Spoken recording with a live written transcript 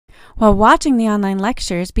While watching the online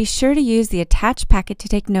lectures, be sure to use the attached packet to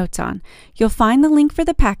take notes on. You'll find the link for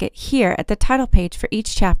the packet here at the title page for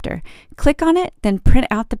each chapter. Click on it, then print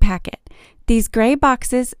out the packet. These gray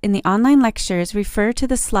boxes in the online lectures refer to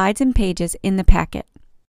the slides and pages in the packet.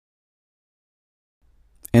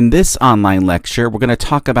 In this online lecture, we're going to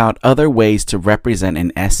talk about other ways to represent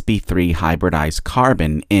an sp3 hybridized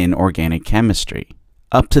carbon in organic chemistry.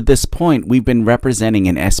 Up to this point, we've been representing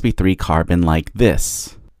an sp3 carbon like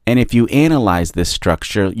this. And if you analyze this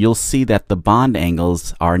structure, you'll see that the bond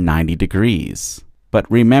angles are 90 degrees.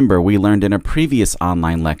 But remember, we learned in a previous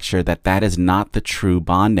online lecture that that is not the true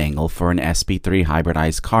bond angle for an sp3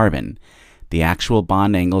 hybridized carbon. The actual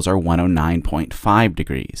bond angles are 109.5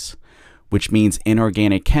 degrees, which means in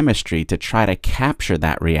organic chemistry, to try to capture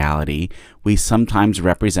that reality, we sometimes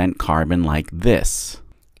represent carbon like this.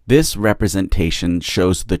 This representation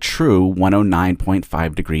shows the true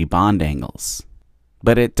 109.5 degree bond angles.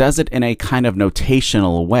 But it does it in a kind of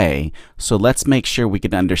notational way, so let's make sure we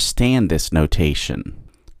can understand this notation.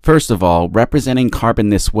 First of all, representing carbon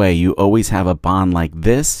this way, you always have a bond like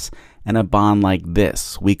this and a bond like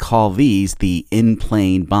this. We call these the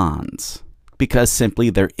in-plane bonds, because simply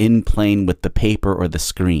they're in plane with the paper or the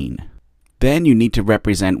screen. Then you need to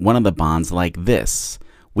represent one of the bonds like this.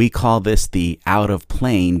 We call this the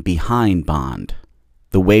out-of-plane behind bond.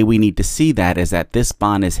 The way we need to see that is that this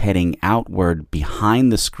bond is heading outward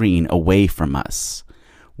behind the screen away from us,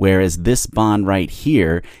 whereas this bond right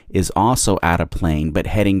here is also out of plane but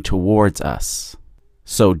heading towards us.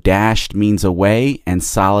 So dashed means away and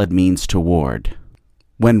solid means toward.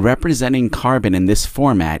 When representing carbon in this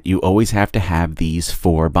format, you always have to have these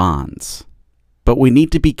four bonds. But we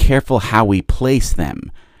need to be careful how we place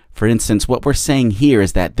them. For instance, what we're saying here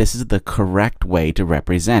is that this is the correct way to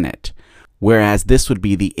represent it, whereas this would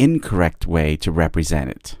be the incorrect way to represent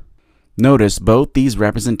it. Notice both these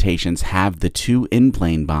representations have the two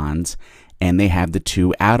in-plane bonds and they have the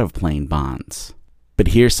two out-of-plane bonds. But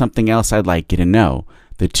here's something else I'd like you to know.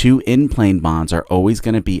 The two in-plane bonds are always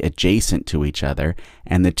going to be adjacent to each other,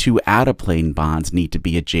 and the two out-of-plane bonds need to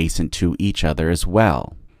be adjacent to each other as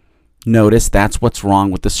well. Notice that's what's wrong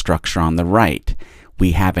with the structure on the right.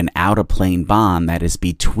 We have an out-of-plane bond that is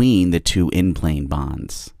between the two in-plane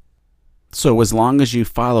bonds. So as long as you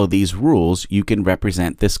follow these rules, you can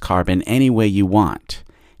represent this carbon any way you want.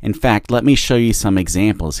 In fact, let me show you some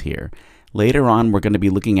examples here. Later on, we're going to be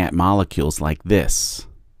looking at molecules like this.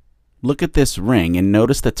 Look at this ring and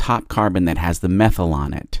notice the top carbon that has the methyl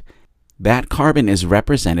on it. That carbon is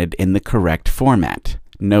represented in the correct format.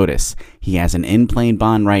 Notice, he has an in-plane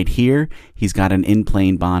bond right here, he's got an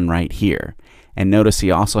in-plane bond right here. And notice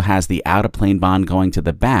he also has the out-of-plane bond going to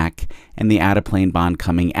the back and the out-of-plane bond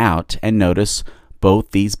coming out, and notice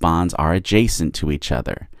both these bonds are adjacent to each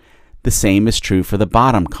other. The same is true for the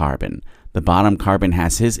bottom carbon. The bottom carbon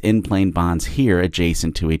has his in-plane bonds here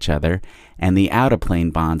adjacent to each other, and the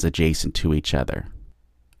out-of-plane bonds adjacent to each other.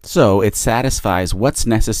 So it satisfies what's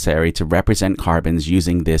necessary to represent carbons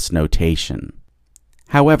using this notation.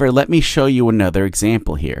 However, let me show you another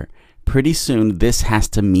example here. Pretty soon this has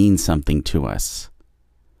to mean something to us.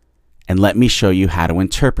 And let me show you how to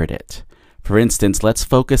interpret it. For instance, let's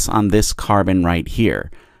focus on this carbon right here.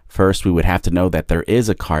 First, we would have to know that there is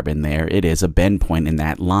a carbon there. It is a bend point in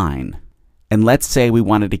that line. And let's say we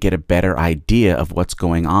wanted to get a better idea of what's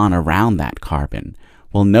going on around that carbon.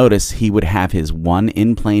 Well, notice he would have his one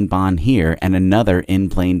in-plane bond here and another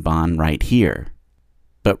in-plane bond right here.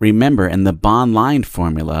 But remember, in the bond line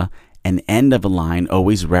formula, an end of a line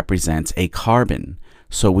always represents a carbon.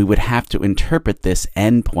 So we would have to interpret this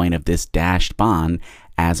end point of this dashed bond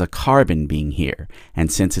as a carbon being here.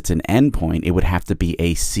 And since it's an end point, it would have to be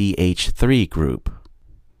a CH3 group.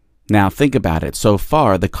 Now think about it. So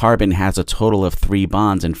far, the carbon has a total of 3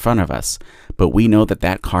 bonds in front of us, but we know that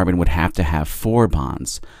that carbon would have to have 4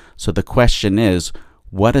 bonds. So the question is,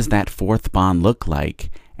 what does that 4th bond look like,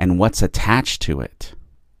 and what's attached to it?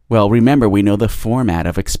 Well, remember, we know the format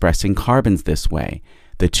of expressing carbons this way.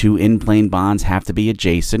 The two in-plane bonds have to be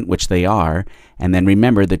adjacent, which they are, and then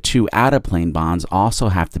remember the two out-of-plane bonds also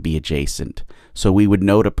have to be adjacent. So we would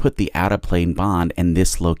know to put the out-of-plane bond in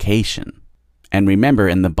this location. And remember,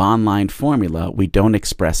 in the bond line formula, we don't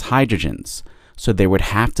express hydrogens, so there would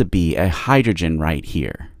have to be a hydrogen right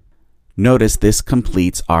here. Notice this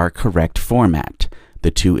completes our correct format. The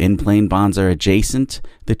two in-plane bonds are adjacent,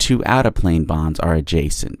 the two out-of-plane bonds are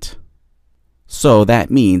adjacent. So that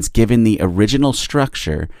means, given the original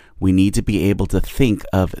structure, we need to be able to think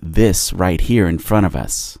of this right here in front of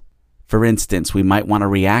us. For instance, we might want to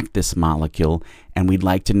react this molecule, and we'd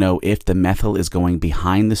like to know if the methyl is going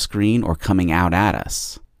behind the screen or coming out at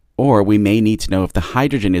us. Or we may need to know if the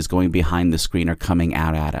hydrogen is going behind the screen or coming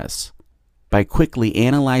out at us. By quickly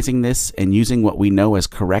analyzing this and using what we know as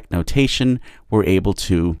correct notation, we're able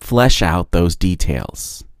to flesh out those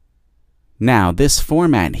details. Now, this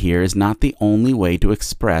format here is not the only way to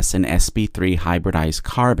express an sp3 hybridized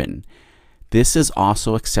carbon. This is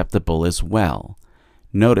also acceptable as well.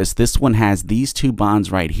 Notice this one has these two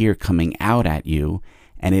bonds right here coming out at you,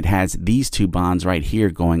 and it has these two bonds right here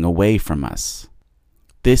going away from us.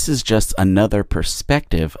 This is just another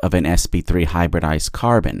perspective of an sp3 hybridized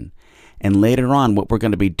carbon. And later on, what we're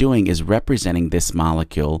going to be doing is representing this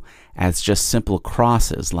molecule as just simple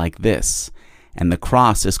crosses like this. And the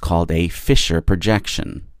cross is called a Fischer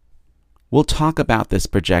projection. We'll talk about this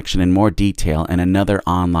projection in more detail in another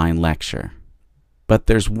online lecture. But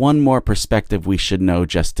there's one more perspective we should know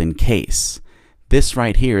just in case. This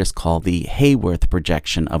right here is called the Haworth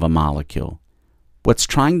projection of a molecule. What's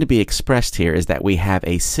trying to be expressed here is that we have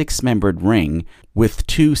a 6-membered ring with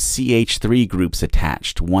 2 CH3 groups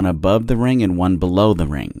attached, one above the ring and one below the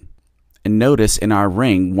ring. And notice in our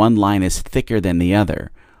ring, one line is thicker than the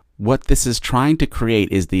other. What this is trying to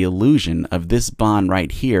create is the illusion of this bond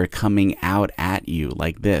right here coming out at you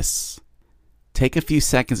like this. Take a few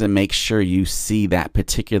seconds and make sure you see that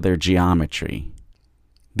particular geometry.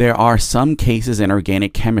 There are some cases in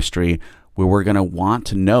organic chemistry where we're going to want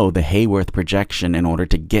to know the Haworth projection in order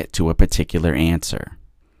to get to a particular answer.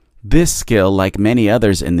 This skill, like many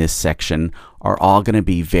others in this section, are all going to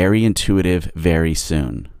be very intuitive very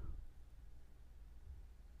soon.